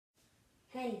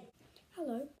Hey.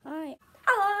 Hello. Hi.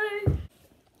 Hello.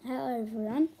 Hello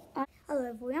everyone. Hello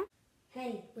everyone.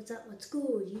 Hey, what's up? What's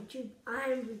good? YouTube.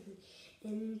 I'm Ruben,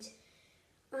 and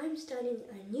I'm starting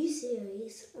a new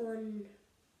series on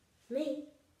me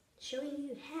showing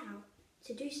you how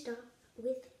to do stuff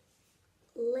with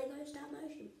Lego stop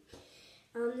motion.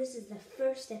 This is the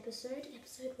first episode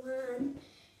 1,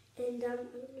 and I'm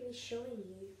going to be showing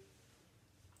you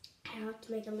how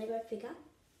to make a Lego figure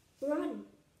run.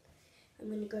 I'm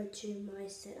going to go to my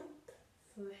setup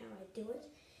for how I do it,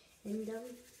 and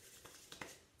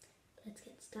let's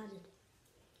get started.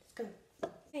 Let's go.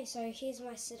 Okay, so here's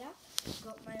my setup. I've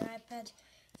got my iPad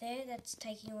there that's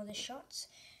taking all the shots.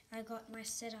 I got my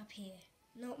setup here.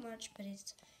 Not much, but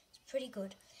it's pretty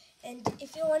good. And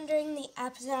if you're wondering the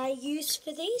app that I use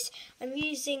for these, I'm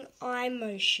using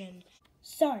iMotion.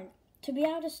 So, to be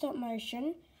able to stop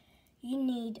motion, you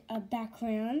need a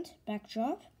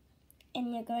backdrop,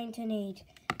 and you're going to need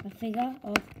a figure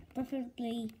of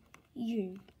preferably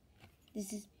you.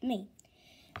 This is me.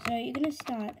 So you're going to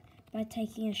start by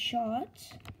taking a shot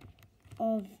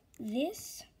of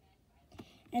this,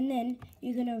 and then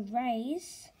you're going to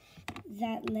raise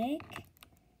that leg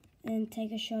and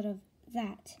take a shot of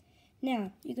that.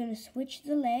 Now you're going to switch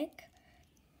the leg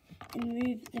and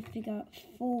move the figure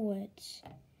forwards,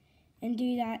 and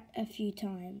do that a few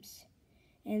times.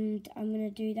 And I'm going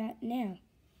to do that now.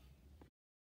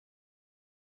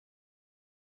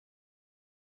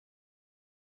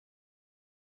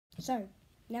 So,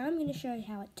 now I'm going to show you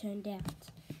how it turned out.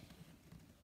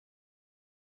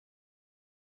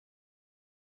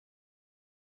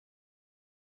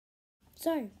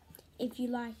 So, if you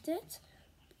liked it,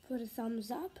 put a thumbs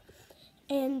up.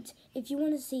 And if you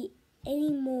want to see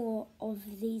any more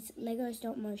of these Lego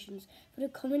stop motions, put a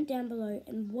comment down below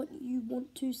and what you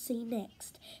want to see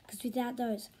next. Because without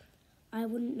those, I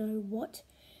wouldn't know what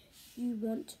you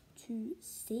want to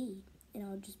see. And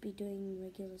I'll just be doing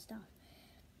regular stuff.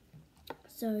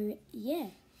 So, yeah.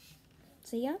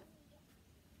 See ya.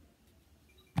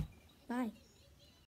 Bye.